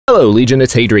Hello Legion,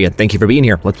 it's Hadrian. Thank you for being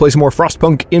here. Let's play some more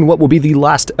Frostpunk in what will be the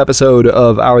last episode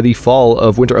of The Fall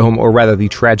of Winterhome, or rather the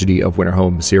Tragedy of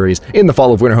Winterhome series in the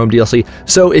Fall of Winterhome DLC.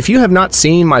 So if you have not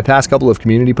seen my past couple of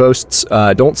community posts,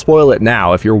 don't spoil it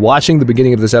now. If you're watching the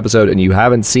beginning of this episode and you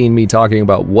haven't seen me talking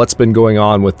about what's been going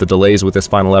on with the delays with this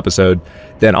final episode,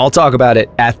 then I'll talk about it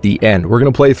at the end. We're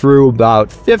going to play through about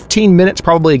 15 minutes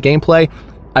probably of gameplay.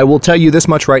 I will tell you this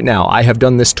much right now. I have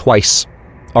done this twice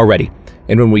already.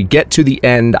 And when we get to the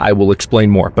end, I will explain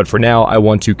more. But for now, I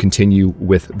want to continue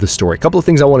with the story. A couple of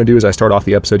things I want to do as I start off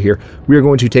the episode here. We are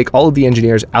going to take all of the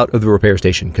engineers out of the repair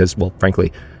station because, well,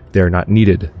 frankly, they're not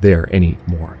needed there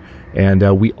anymore.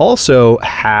 And we also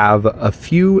have a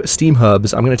few steam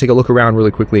hubs. I'm going to take a look around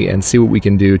really quickly and see what we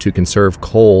can do to conserve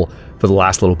coal for the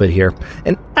last little bit here.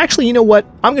 And actually, you know what?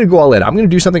 I'm going to go all in. I'm going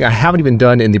to do something I haven't even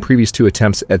done in the previous two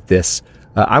attempts at this.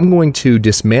 I'm going to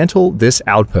dismantle this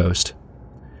outpost.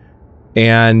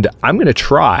 And I'm going to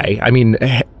try, I mean,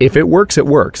 if it works, it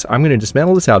works. I'm going to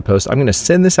dismantle this outpost. I'm going to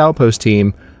send this outpost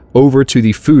team over to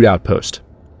the food outpost.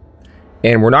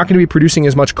 And we're not going to be producing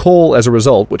as much coal as a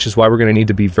result, which is why we're going to need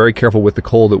to be very careful with the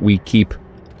coal that we keep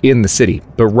in the city.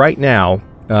 But right now,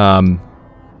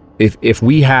 if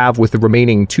we have, with the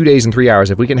remaining 2 days and 3 hours,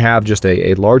 if we can have just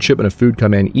a large shipment of food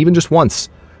come in, even just once,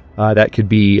 that could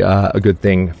be a good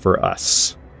thing for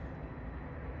us.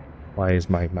 Why is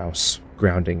my mouse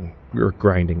grinding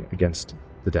against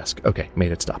the desk? Okay,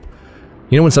 made it stop.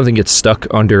 You know when something gets stuck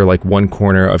under like one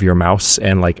corner of your mouse,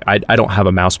 and like I don't have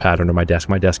a mouse pad under my desk.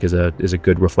 My desk is a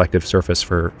good reflective surface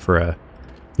for a,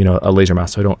 you know, a laser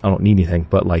mouse, so I don't need anything.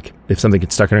 But like if something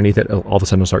gets stuck underneath it, all of a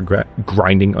sudden it'll start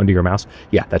grinding under your mouse.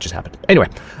 Yeah, that just happened. Anyway,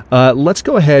 let's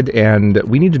go ahead, and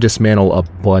we need to dismantle a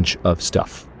bunch of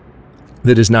stuff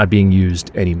that is not being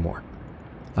used anymore.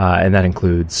 And that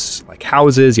includes like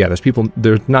houses. Yeah,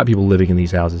 there's not people living in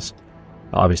these houses,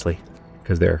 obviously,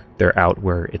 because they're out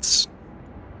where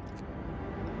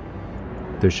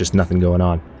there's just nothing going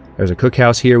on. There's a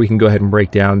cookhouse here. We can go ahead and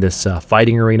break down this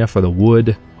fighting arena for the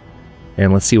wood,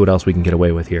 and let's see what else we can get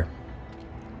away with here.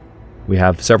 We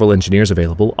have several engineers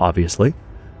available, obviously.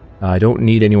 I don't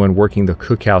need anyone working the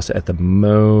cookhouse at the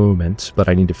moment, but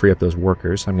I need to free up those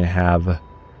workers. I'm going to have...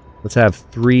 Let's have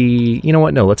 3... You know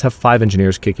what? No, let's have 5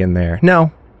 engineers kick in there.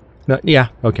 No. Yeah,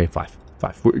 okay, 5.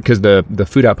 Because the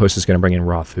food outpost is going to bring in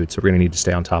raw food, so we're going to need to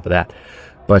stay on top of that.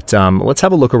 But let's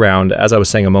have a look around. As I was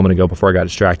saying a moment ago before I got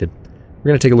distracted, we're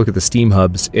going to take a look at the steam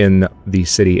hubs in the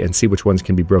city and see which ones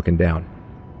can be broken down.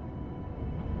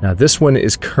 Now, this one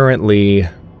is currently...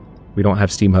 We don't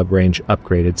have steam hub range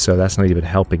upgraded, so that's not even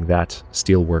helping that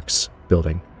steelworks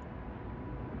building.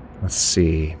 Let's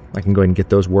see. I can go ahead and get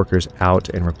those workers out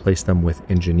and replace them with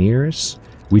engineers.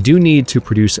 We do need to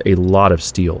produce a lot of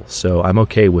steel, so I'm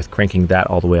okay with cranking that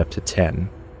all the way up to 10.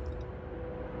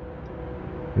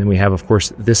 And then we have, of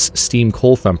course, this steam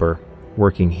coal thumper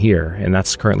working here, and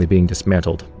that's currently being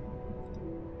dismantled.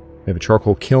 We have a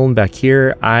charcoal kiln back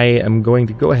here. I am going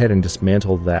to go ahead and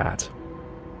dismantle that.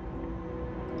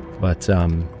 But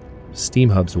steam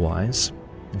hubs wise,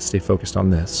 let's stay focused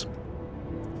on this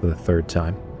for the third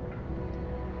time.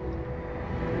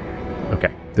 Okay,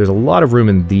 there's a lot of room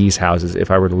in these houses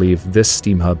if I were to leave this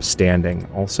steam hub standing.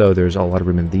 Also, there's a lot of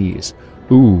room in these.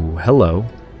 Ooh, hello.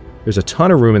 There's a ton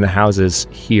of room in the houses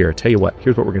here. Tell you what,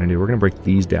 here's what we're going to do. We're going to break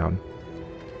these down.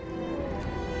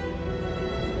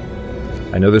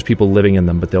 I know there's people living in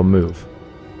them, but they'll move.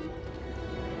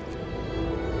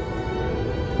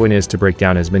 Point is to break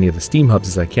down as many of the steam hubs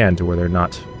as I can to where they're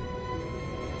not...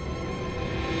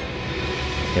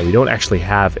 Yeah, we don't actually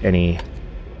have any...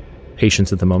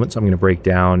 patience at the moment, so I'm going to break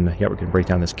down... Yeah, we're going to break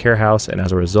down this care house, and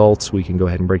as a result, we can go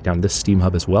ahead and break down this steam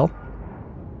hub as well.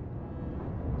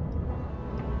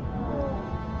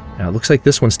 Now, it looks like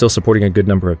this one's still supporting a good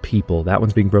number of people. That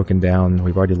one's being broken down.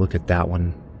 We've already looked at that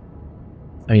one.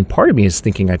 I mean, part of me is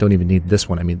thinking I don't even need this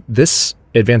one. I mean, this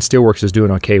Advanced Steelworks is doing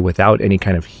okay without any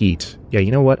kind of heat. Yeah,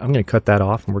 you know what? I'm going to cut that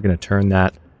off, and we're going to turn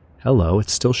that... Hello,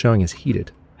 it's still showing as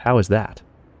heated. How is that?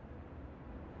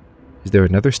 Is there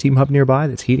another steam hub nearby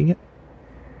that's heating it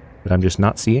that I'm just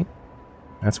not seeing?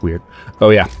 That's weird. Oh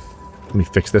yeah, let me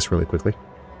fix this really quickly.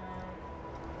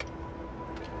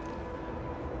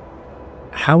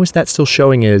 How is that still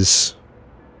showing as...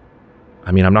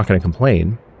 I mean, I'm not going to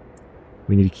complain.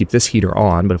 We need to keep this heater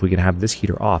on, but if we can have this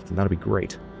heater off, then that'll be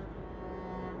great.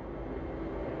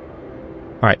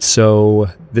 Alright, so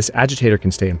this agitator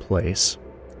can stay in place.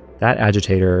 That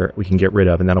agitator we can get rid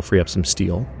of, and that'll free up some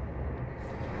steel.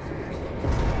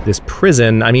 This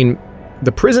prison, I mean,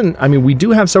 the prison, I mean, we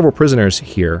do have several prisoners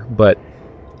here, but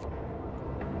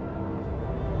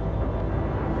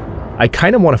I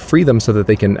kind of want to free them so that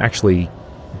they can actually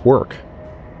work.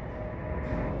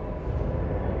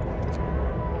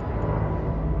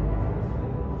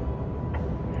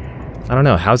 I don't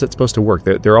know. How's it supposed to work?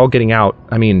 They're all getting out.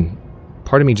 I mean,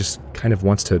 part of me just kind of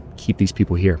wants to keep these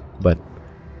people here, but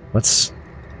let's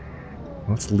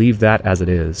leave that as it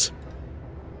is.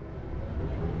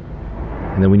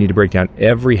 And then we need to break down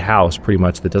every house, pretty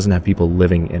much, that doesn't have people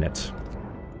living in it.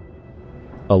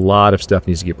 A lot of stuff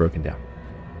needs to get broken down.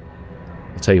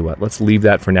 I'll tell you what, let's leave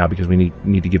that for now because we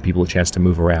need to give people a chance to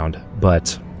move around.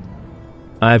 But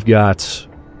I've got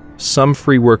some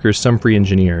free workers, some free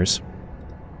engineers.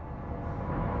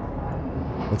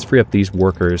 Let's free up these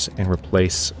workers and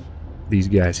replace these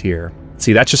guys here.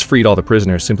 See, that just freed all the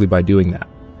prisoners simply by doing that.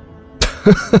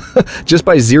 Just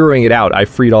by zeroing it out, I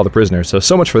freed all the prisoners.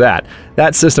 So much for that.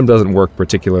 That system doesn't work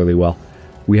particularly well.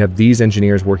 We have these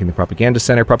engineers working the propaganda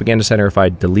center. Propaganda center, if I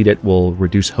delete it, will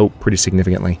reduce hope pretty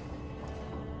significantly.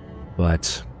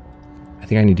 But I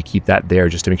think I need to keep that there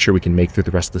just to make sure we can make through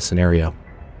the rest of the scenario.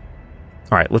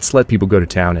 Alright, let's let people go to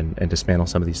town and dismantle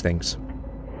some of these things.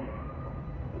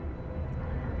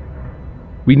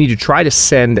 We need to try to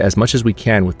send as much as we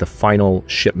can with the final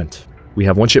shipment. We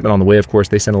have one shipment on the way, of course.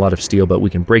 They send a lot of steel, but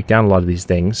we can break down a lot of these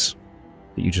things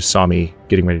that you just saw me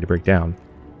getting ready to break down.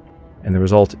 And the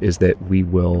result is that we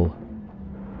will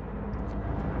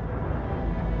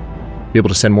be able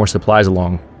to send more supplies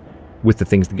along with the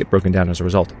things that get broken down as a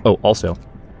result. Oh, also,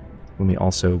 let me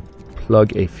also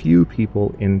plug a few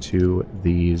people into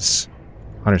these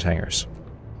hunter's hangars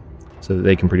so that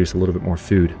they can produce a little bit more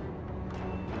food.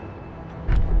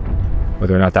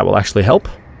 Whether or not that will actually help,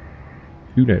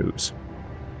 who knows?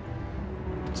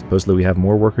 Supposedly we have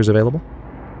more workers available,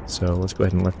 so let's go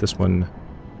ahead and let this one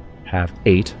have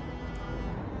 8.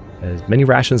 As many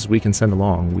rations as we can send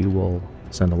along, we will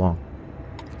send along.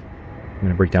 I'm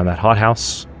going to break down that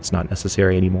hothouse. It's not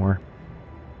necessary anymore.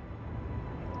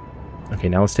 Okay,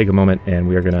 now let's take a moment and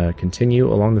we are going to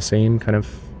continue along the same kind of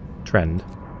trend.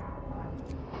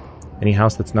 Any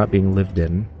house that's not being lived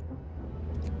in.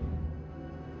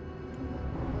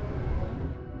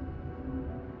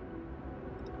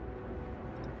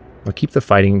 I'll keep the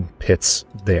fighting pits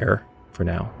there for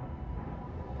now.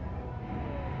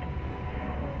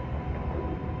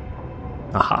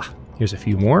 Aha, here's a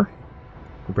few more.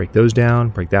 We'll break those down,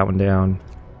 break that one down,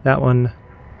 that one,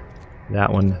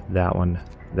 that one, that one,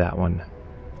 that one,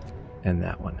 and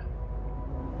that one.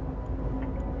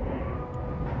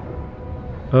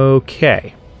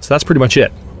 Okay, so that's pretty much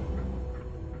it.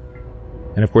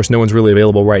 And of course, no one's really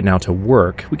available right now to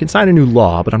work. We can sign a new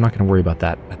law, but I'm not going to worry about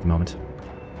that at the moment.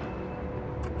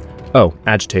 Oh,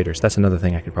 agitators. That's another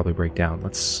thing I could probably break down.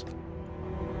 Let's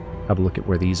have a look at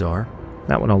where these are.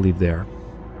 That one I'll leave there.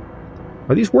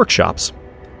 Are these workshops?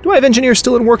 Do I have engineers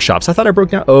still in workshops? I thought I broke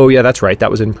down... Oh, yeah, that's right. That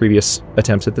was in previous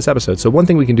attempts at this episode. So one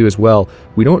thing we can do as well,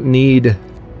 we don't need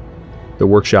the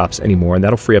workshops anymore, and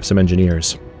that'll free up some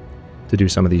engineers to do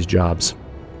some of these jobs.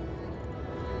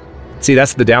 See,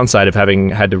 that's the downside of having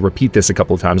had to repeat this a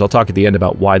couple of times. I'll talk at the end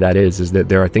about why that is that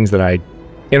there are things that I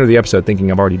enter the episode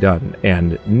thinking I've already done,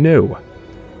 and no,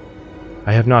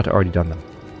 I have not already done them.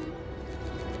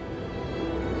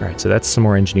 Alright, so that's some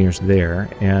more engineers there,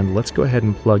 and let's go ahead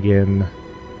and plug in,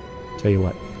 tell you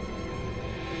what.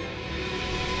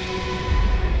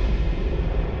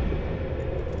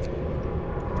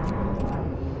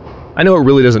 I know it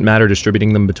really doesn't matter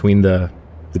distributing them between the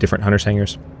different hunter's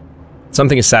hangars.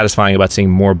 Something is satisfying about seeing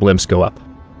more blimps go up.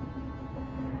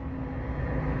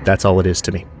 That's all it is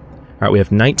to me. Alright, we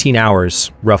have 19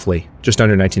 hours, roughly, just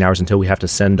under 19 hours until we have to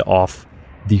send off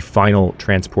the final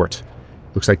transport.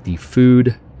 Looks like the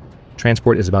food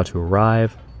transport is about to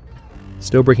arrive.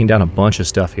 Still breaking down a bunch of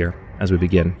stuff here as we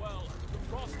begin.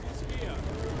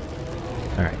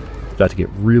 Alright, about to get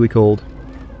really cold.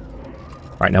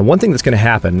 Alright, now one thing that's going to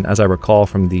happen, as I recall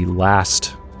from the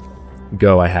last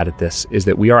go I had at this, is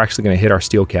that we are actually going to hit our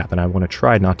steel cap, and I want to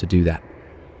try not to do that.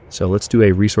 So let's do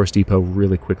a resource depot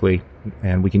really quickly,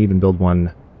 and we can even build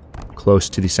one close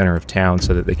to the center of town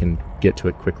so that they can get to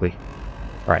it quickly.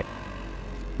 Alright,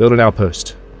 build an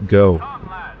outpost. Go. Come,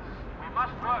 lads. We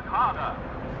must work harder.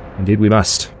 Indeed we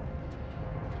must.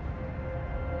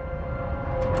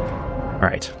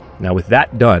 Alright, now with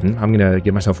that done, I'm going to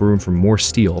give myself room for more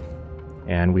steel,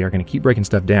 and we are going to keep breaking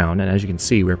stuff down, and as you can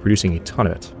see, we're producing a ton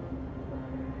of it.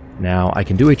 Now, I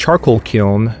can do a charcoal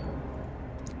kiln,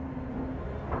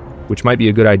 which might be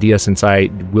a good idea since I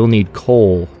will need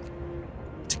coal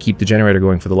to keep the generator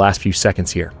going for the last few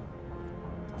seconds here.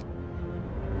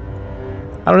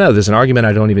 I don't know, there's an argument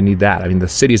I don't even need that. I mean, the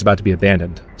city is about to be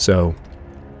abandoned, so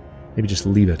maybe just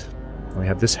leave it. We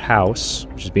have this house,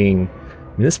 which is being...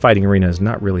 I mean, this fighting arena is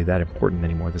not really that important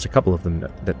anymore. There's a couple of them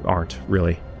that aren't,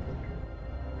 really.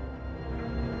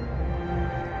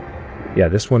 Yeah,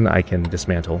 this one I can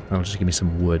dismantle. That'll just give me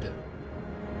some wood.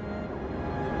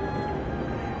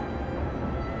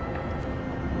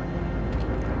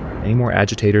 Any more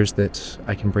agitators that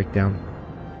I can break down?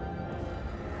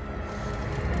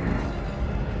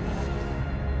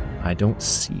 I don't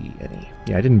see any.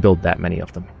 Yeah, I didn't build that many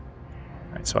of them.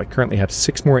 Alright, so I currently have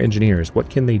 6 more engineers. What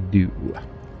can they do?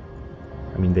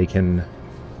 I mean, we can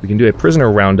do a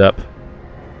prisoner roundup,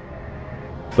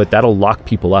 but that'll lock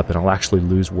people up and I'll actually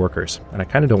lose workers. And I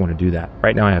kind of don't want to do that.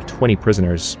 Right now I have 20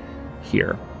 prisoners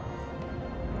here.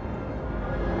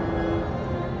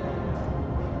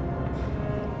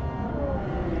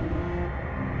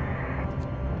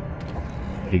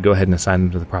 I could go ahead and assign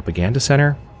them to the propaganda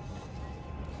center.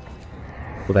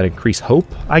 Will that increase hope,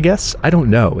 I guess? I don't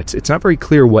know. It's not very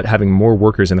clear what having more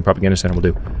workers in the propaganda center will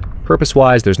do.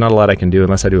 Purpose-wise, there's not a lot I can do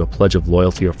unless I do a pledge of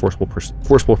loyalty or forceful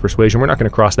persuasion. We're not going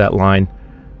to cross that line.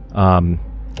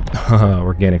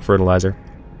 Organic fertilizer.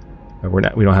 We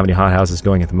don't have any hothouses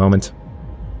going at the moment.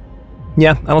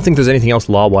 Yeah, I don't think there's anything else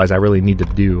law-wise I really need to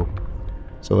do.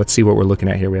 So let's see what we're looking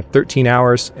at here. We have 13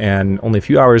 hours and only a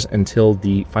few hours until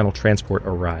the final transport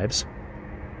arrives.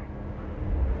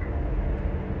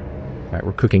 All right,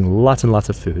 we're cooking lots and lots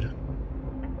of food.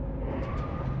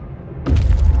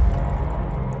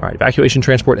 All right, evacuation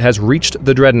transport has reached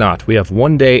the Dreadnought. We have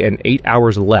 1 day and 8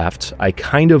 hours left. I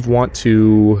kind of want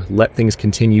to let things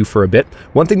continue for a bit.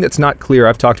 One thing that's not clear,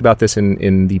 I've talked about this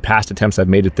in the past attempts I've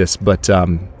made at this, but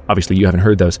obviously you haven't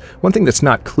heard those. One thing that's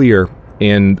not clear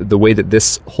in the way that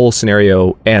this whole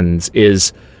scenario ends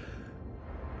is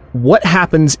what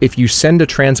happens if you send a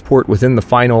transport within the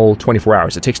final 24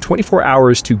 hours? It takes 24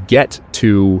 hours to get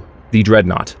to the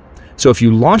Dreadnought. So if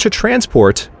you launch a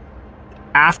transport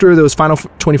after those final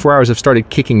 24 hours have started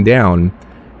kicking down,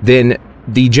 then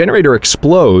the generator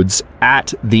explodes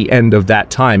at the end of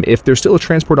that time. If there's still a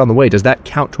transport on the way, does that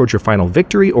count towards your final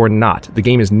victory or not? The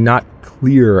game is not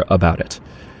clear about it.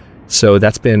 So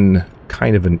that's been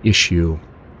kind of an issue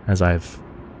as I've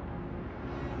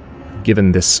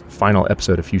given this final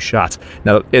episode a few shots.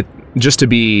 Now, I'll go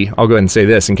ahead and say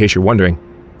this in case you're wondering.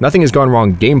 Nothing has gone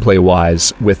wrong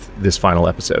gameplay-wise with this final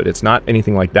episode. It's not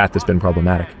anything like that that's been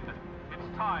problematic.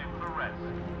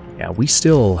 Yeah, we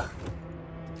still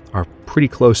are pretty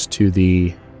close to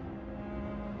the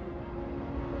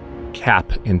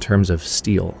cap in terms of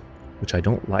steel, which I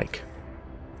don't like.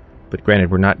 But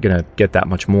granted, we're not going to get that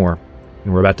much more,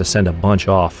 and we're about to send a bunch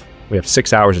off. We have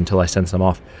 6 hours until I send some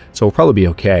off, so we'll probably be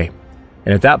okay.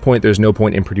 And at that point, there's no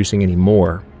point in producing any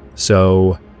more.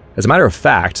 So, as a matter of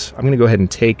fact, I'm going to go ahead and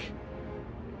take...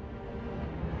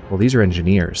 Well, these are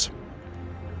engineers.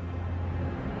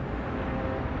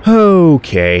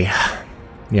 Okay.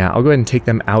 Yeah, I'll go ahead and take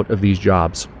them out of these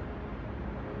jobs.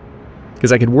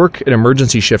 Because I could work an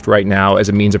emergency shift right now as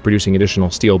a means of producing additional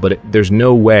steel, but there's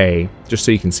no way, just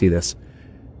so you can see this,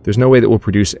 there's no way that we'll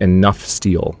produce enough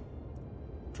steel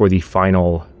for the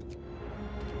final...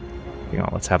 You know,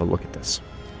 let's have a look at this.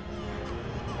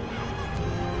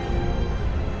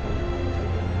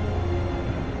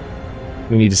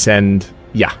 We need to send,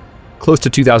 yeah, close to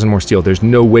 2,000 more steel. There's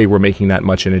no way we're making that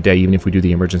much in a day, even if we do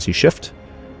the emergency shift.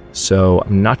 So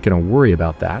I'm not going to worry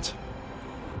about that.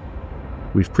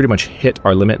 We've pretty much hit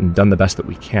our limit and done the best that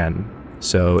we can.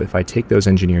 So if I take those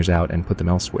engineers out and put them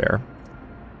elsewhere,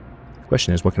 the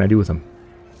question is, what can I do with them?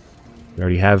 We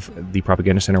already have the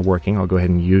propaganda center working. I'll go ahead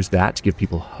and use that to give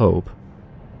people hope.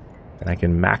 And I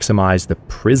can maximize the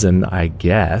prison, I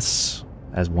guess,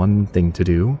 as one thing to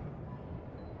do.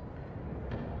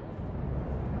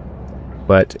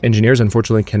 But engineers,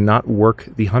 unfortunately, cannot work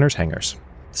the hunters' hangars.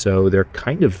 So they're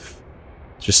kind of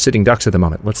just sitting ducks at the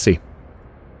moment. Let's see.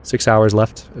 6 hours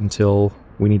left until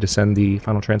we need to send the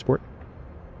final transport.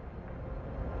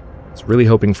 I was really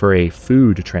hoping for a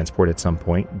food transport at some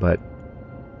point, but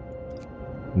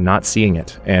not seeing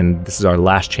it. And this is our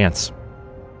last chance.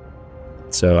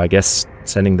 So I guess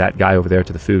sending that guy over there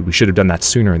to the food, we should have done that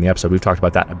sooner in the episode. We've talked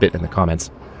about that a bit in the comments.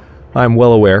 I'm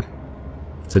well aware.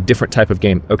 It's a different type of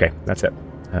game. Okay, that's it.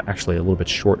 Actually, a little bit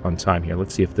short on time here.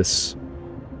 Let's see if this...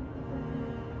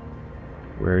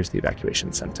 Where is the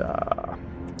evacuation center?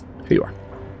 Here you are.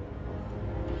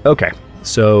 Okay,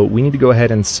 so we need to go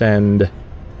ahead and send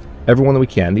everyone that we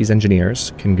can. These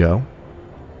engineers can go.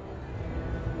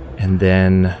 And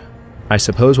then I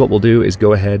suppose what we'll do is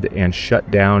go ahead and shut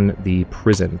down the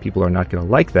prison. People are not going to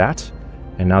like that.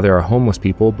 And now there are homeless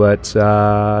people, but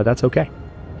that's okay.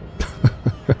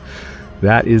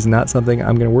 That is not something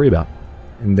I'm going to worry about.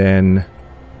 And then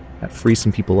that frees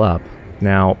some people up.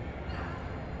 Now,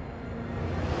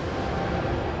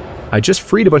 I just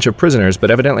freed a bunch of prisoners, but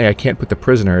evidently I can't put the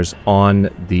prisoners on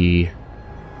the...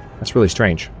 That's really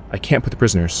strange. I can't put the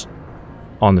prisoners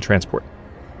on the transport.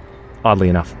 Oddly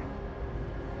enough.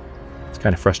 It's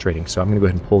kind of frustrating. So I'm going to go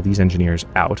ahead and pull these engineers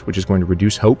out, which is going to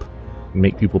reduce hope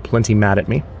make people plenty mad at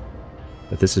me.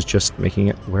 But this is just making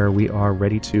it where we are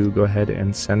ready to go ahead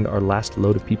and send our last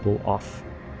load of people off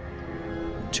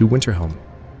to Winterhome.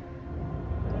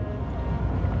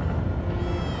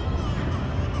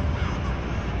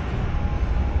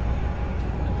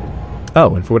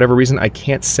 Oh, and for whatever reason, I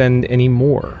can't send any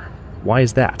more. Why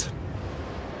is that?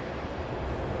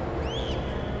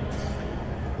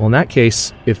 Well, in that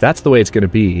case, if that's the way it's going to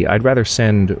be, I'd rather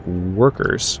send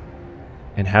workers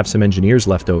and have some engineers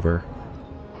left over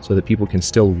so that people can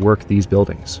still work these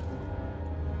buildings.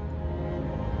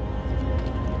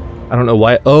 I don't know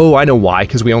why. Oh, I know why,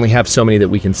 because we only have so many that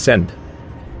we can send.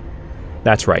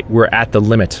 That's right, we're at the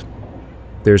limit.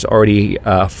 There's already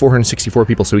 464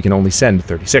 people, so we can only send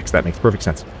 36. That makes perfect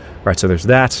sense. All right, so there's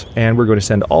that, and we're going to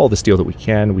send all the steel that we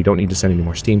can. We don't need to send any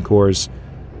more steam cores.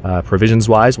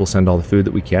 Provisions-wise, we'll send all the food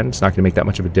that we can. It's not going to make that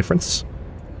much of a difference.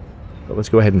 But let's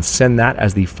go ahead and send that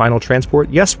as the final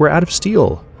transport. Yes, we're out of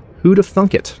steel. Who'd have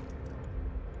thunk it?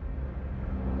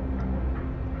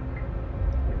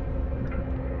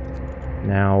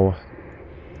 Now,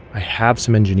 I have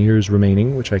some engineers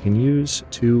remaining, which I can use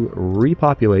to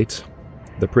repopulate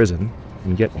the prison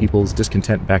and get people's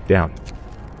discontent back down.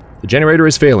 The generator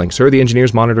is failing. Sir, the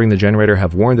engineers monitoring the generator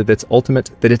have warned that its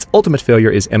ultimate failure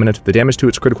is imminent. The damage to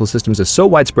its critical systems is so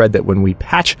widespread that when we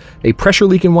patch a pressure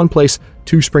leak in one place,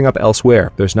 two spring up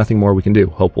elsewhere. There's nothing more we can do.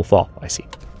 Hope will fall. I see.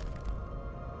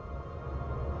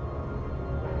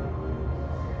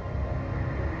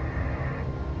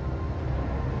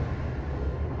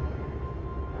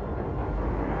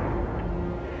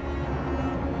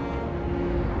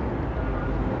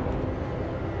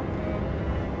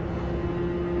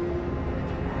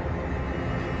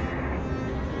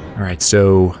 Alright,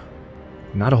 so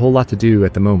not a whole lot to do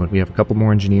at the moment. We have a couple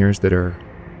more engineers that are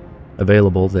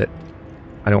available that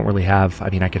I don't really have. I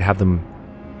mean, I could have them.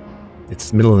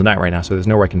 It's middle of the night right now, so there's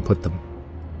nowhere I can put them.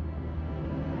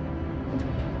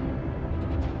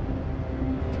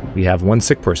 We have one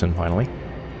sick person, finally.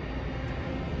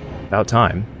 About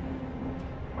time.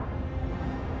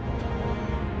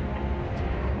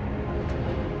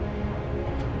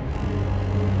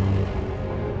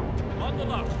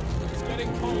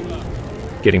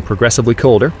 Getting progressively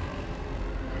colder.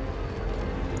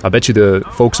 I bet you the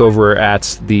folks over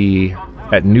at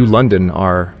New London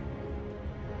are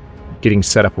getting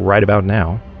set up right about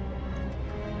now.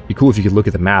 Be cool if you could look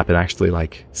at the map and actually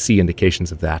like see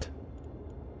indications of that.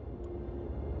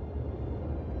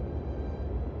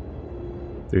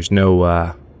 There's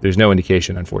no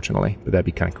indication, unfortunately, but that'd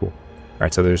be kind of cool. All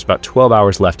right, so there's about 12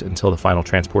 hours left until the final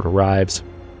transport arrives.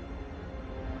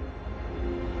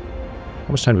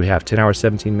 How much time do we have? 10 hours,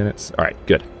 17 minutes? All right,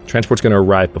 good. Transport's going to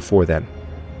arrive before then.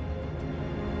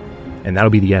 And that'll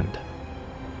be the end.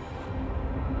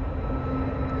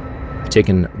 I've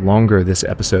taken longer this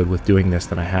episode with doing this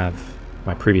than I have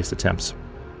my previous attempts.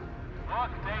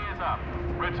 Work day is up.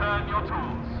 Return your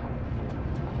tools.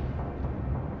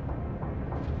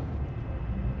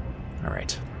 All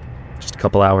right. Just a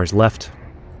couple hours left.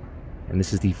 And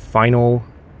this is the final...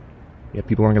 Yeah,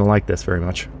 people aren't going to like this very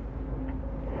much.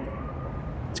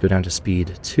 Let's go down to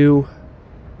speed 2,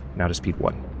 now to speed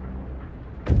 1.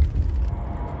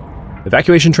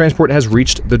 Evacuation transport has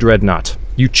reached the Dreadnought.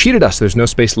 You cheated us. There's no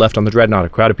space left on the Dreadnought. A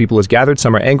crowd of people has gathered.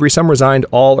 Some are angry, some resigned.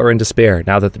 All are in despair.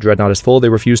 Now that the Dreadnought is full, they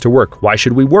refuse to work. Why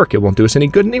should we work? It won't do us any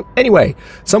good anyway.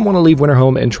 Some want to leave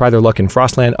Winterhome and try their luck in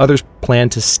Frostland. Others plan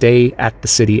to stay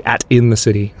in the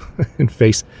city, and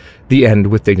face the end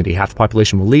with dignity. Half the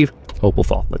population will leave. Hope will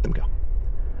fall. Let them go.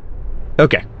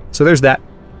 Okay, so there's that.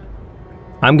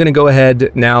 I'm going to go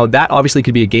ahead now. That obviously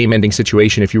could be a game-ending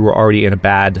situation if you were already in a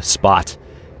bad spot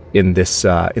in this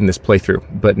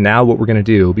playthrough. But now what we're going to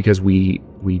do, because we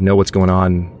know what's going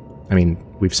on. I mean,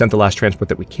 we've sent the last transport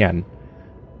that we can.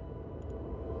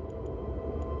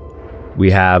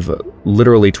 We have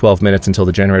literally 12 minutes until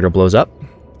the generator blows up.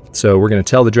 So we're going to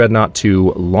tell the Dreadnought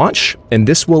to launch, and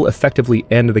this will effectively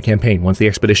end the campaign. Once the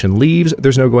expedition leaves,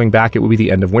 there's no going back. It will be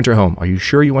the end of Winterhome. Are you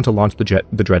sure you want to launch the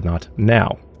Dreadnought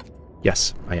now?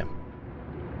 Yes, I am.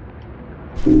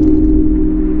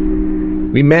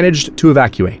 We managed to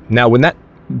evacuate. Now, when that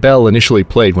bell initially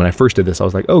played, when I first did this, I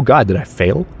was like, oh god, did I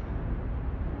fail?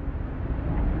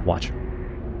 Watch.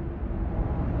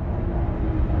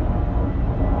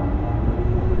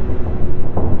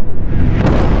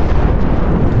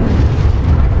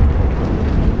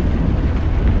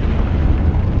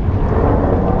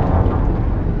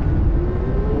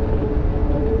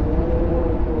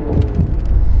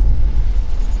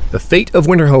 The fate of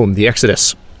Winterhome, the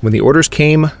Exodus. When the orders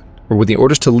came, or when the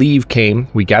orders to leave came,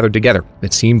 we gathered together.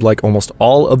 It seemed like almost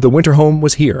all of the Winterhome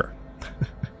was here.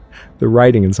 The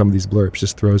writing in some of these blurbs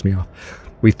just throws me off.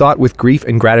 We thought with grief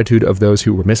and gratitude of those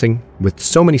who were missing. With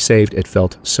so many saved, it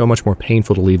felt so much more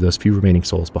painful to leave those few remaining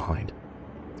souls behind.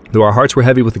 Though our hearts were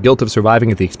heavy with the guilt of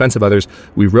surviving at the expense of others,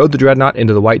 we rode the dreadnought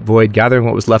into the white void, gathering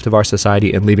what was left of our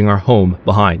society and leaving our home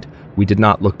behind. We did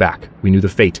not look back. We knew the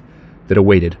fate that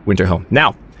awaited Winterhome.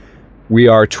 Now, we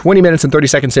are 20 minutes and 30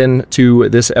 seconds into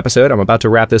this episode. I'm about to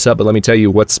wrap this up, but let me tell you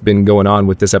what's been going on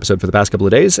with this episode for the past couple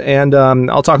of days, and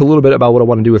I'll talk a little bit about what I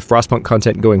want to do with Frostpunk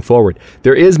content going forward.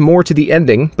 There is more to the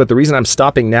ending, but the reason I'm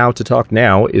stopping now to talk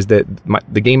now is that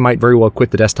the game might very well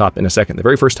quit the desktop in a second. The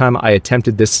very first time I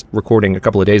attempted this recording a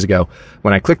couple of days ago,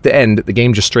 when I clicked the end, the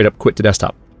game just straight up quit the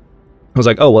desktop. I was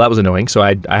like, oh, well, that was annoying, so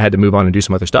I had to move on and do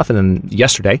some other stuff, and then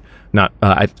yesterday,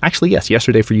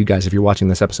 yesterday for you guys if you're watching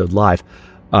this episode live,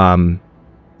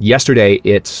 yesterday,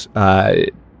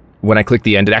 when I clicked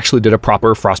the end, it actually did a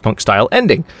proper Frostpunk style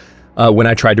ending. When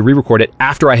I tried to re-record it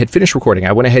after I had finished recording,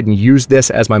 I went ahead and used this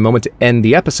as my moment to end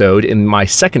the episode in my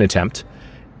second attempt.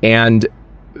 And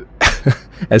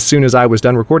as soon as I was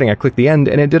done recording, I clicked the end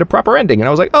and it did a proper ending. And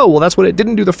I was like, oh, well, that's what it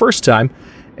didn't do the first time.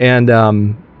 And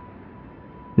I'm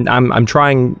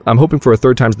hoping for a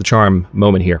third time's the charm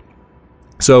moment here.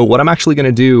 So what I'm actually going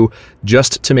to do,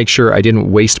 just to make sure I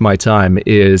didn't waste my time,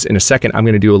 is in a second I'm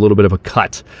going to do a little bit of a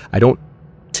cut. I don't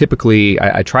typically,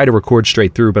 I try to record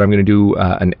straight through, but I'm going to do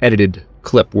an edited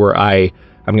clip where I'm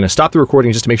going to stop the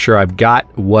recording just to make sure I've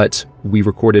got what we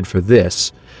recorded for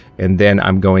this, and then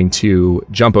I'm going to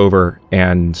jump over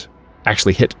and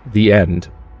actually hit the end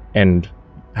and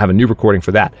have a new recording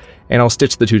for that. And I'll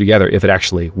stitch the two together if it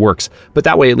actually works. But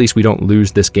that way at least we don't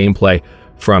lose this gameplay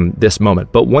from this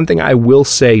moment. But one thing I will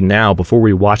say now, before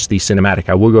we watch the cinematic,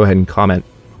 I will go ahead and comment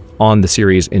on the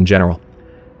series in general.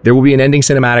 There will be an ending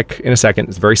cinematic in a second.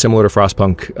 It's very similar to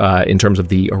Frostpunk in terms of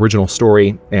the original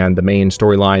story and the main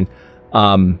storyline.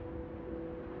 I'm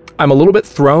a little bit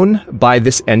thrown by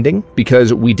this ending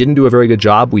because we didn't do a very good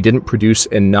job. We didn't produce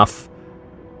enough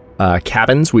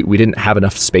cabins. We didn't have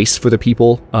enough space for the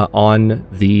people on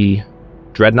the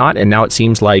Dreadnought, and now it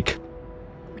seems like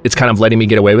it's kind of letting me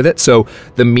get away with it. So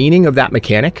the meaning of that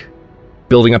mechanic,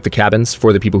 building up the cabins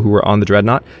for the people who were on the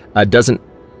Dreadnought, doesn't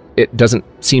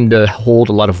seem to hold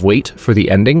a lot of weight for the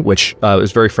ending, which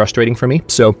is very frustrating for me.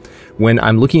 So when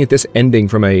I'm looking at this ending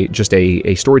from just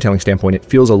a storytelling standpoint, it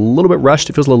feels a little bit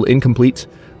rushed. It feels a little incomplete.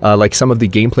 Like some of the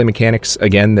gameplay mechanics,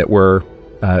 again, that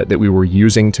we were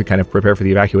using to kind of prepare for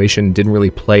the evacuation didn't really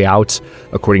play out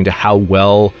according to how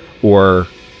well or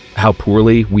how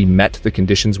poorly we met the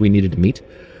conditions we needed to meet.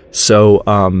 So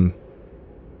I'm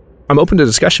open to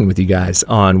discussion with you guys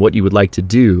on what you would like to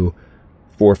do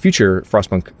for future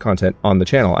Frostpunk content on the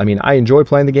channel. I mean, I enjoy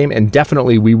playing the game, and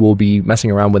definitely we will be messing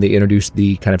around when they introduce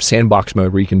the kind of sandbox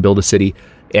mode where you can build a city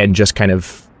and just kind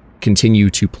of continue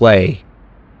to play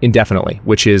indefinitely,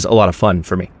 which is a lot of fun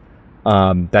for me.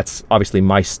 That's obviously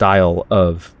my style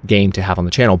of game to have on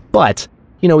the channel. But,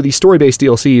 you know, these story-based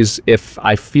DLCs, if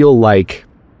I feel like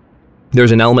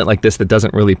there's an element like this that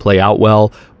doesn't really play out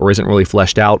well or isn't really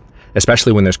fleshed out,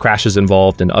 especially when there's crashes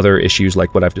involved and other issues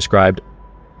like what I've described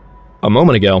a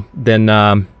moment ago, then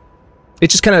it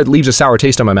just kind of leaves a sour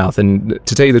taste on my mouth. And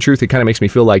to tell you the truth, it kind of makes me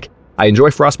feel like I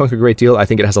enjoy Frostpunk a great deal. I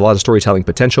think it has a lot of storytelling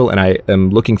potential, and I am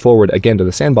looking forward again to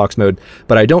the sandbox mode,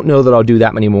 but I don't know that I'll do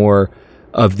that many more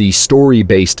of the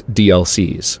story-based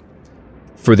DLCs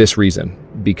for this reason,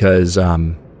 because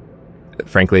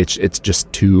frankly it's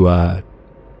just too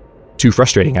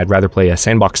frustrating. I'd rather play a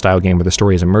sandbox style game where the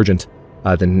story is emergent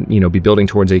than, you know, be building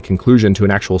towards a conclusion to an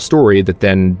actual story that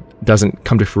then doesn't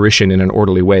come to fruition in an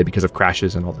orderly way because of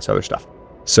crashes and all this other stuff.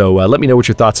 So let me know what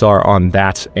your thoughts are on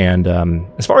that. And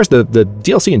as far as the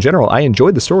DLC in general, I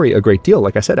enjoyed the story a great deal.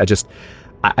 Like I said,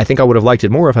 I think I would have liked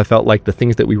it more if I felt like the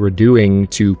things that we were doing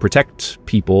to protect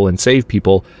people and save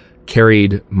people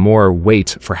carried more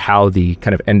weight for how the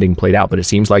kind of ending played out. But it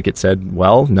seems like it said,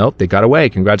 well, nope, they got away.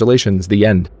 Congratulations, the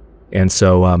end. And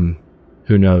so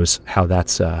who knows how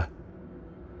that's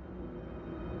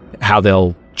how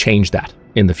they'll change that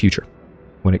in the future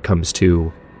when it comes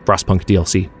to Frostpunk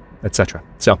DLC, etc.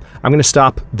 So I'm going to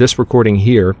stop this recording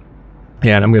here,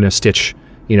 and I'm going to stitch,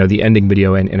 you know, the ending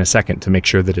video in a second to make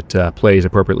sure that it plays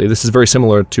appropriately. This is very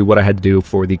similar to what I had to do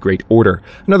for the Great Order.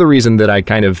 Another reason that I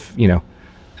kind of, you know,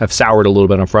 have soured a little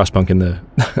bit on Frostpunk in the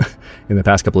in the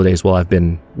past couple of days while I've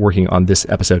been working on this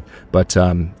episode. But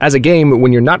as a game,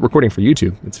 when you're not recording for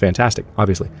YouTube, it's fantastic,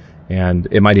 obviously. And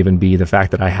it might even be the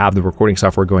fact that I have the recording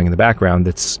software going in the background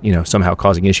that's, you know, somehow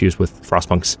causing issues with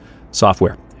Frostpunk's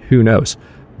software. Who knows?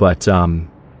 But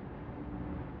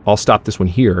I'll stop this one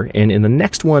here. And in the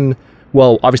next one,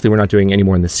 well, obviously we're not doing any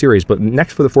more in this series, but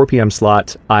next for the 4 p.m.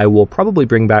 slot, I will probably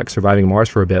bring back Surviving Mars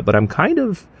for a bit, but I'm kind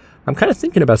of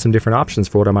thinking about some different options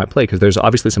for what I might play, because there's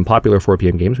obviously some popular 4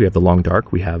 p.m. games. We have The Long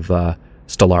Dark, we have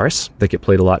Stellaris that get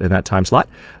played a lot in that time slot.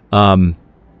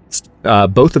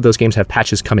 Both of those games have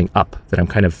patches coming up that I'm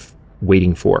kind of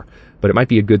waiting for, but it might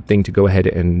be a good thing to go ahead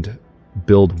and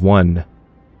build one,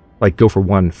 like go for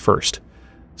one first.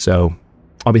 So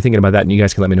I'll be thinking about that, and you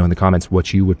guys can let me know in the comments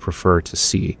what you would prefer to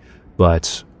see.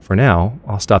 But for now,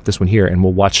 I'll stop this one here, and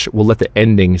we'll let the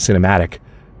ending cinematic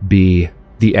be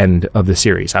the end of the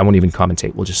series. I won't even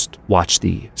commentate. We'll just watch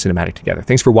the cinematic together.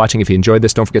 Thanks for watching. If you enjoyed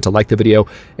this, don't forget to like the video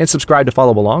and subscribe to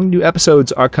follow along. New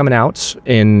episodes are coming out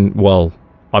in, well,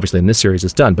 obviously in this series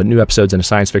it's done, but new episodes in a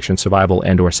science fiction, survival,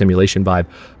 and or simulation vibe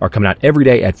are coming out every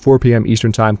day at 4 p.m.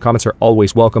 Eastern Time. Comments are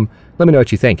always welcome. Let me know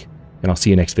what you think, and I'll see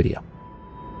you next video.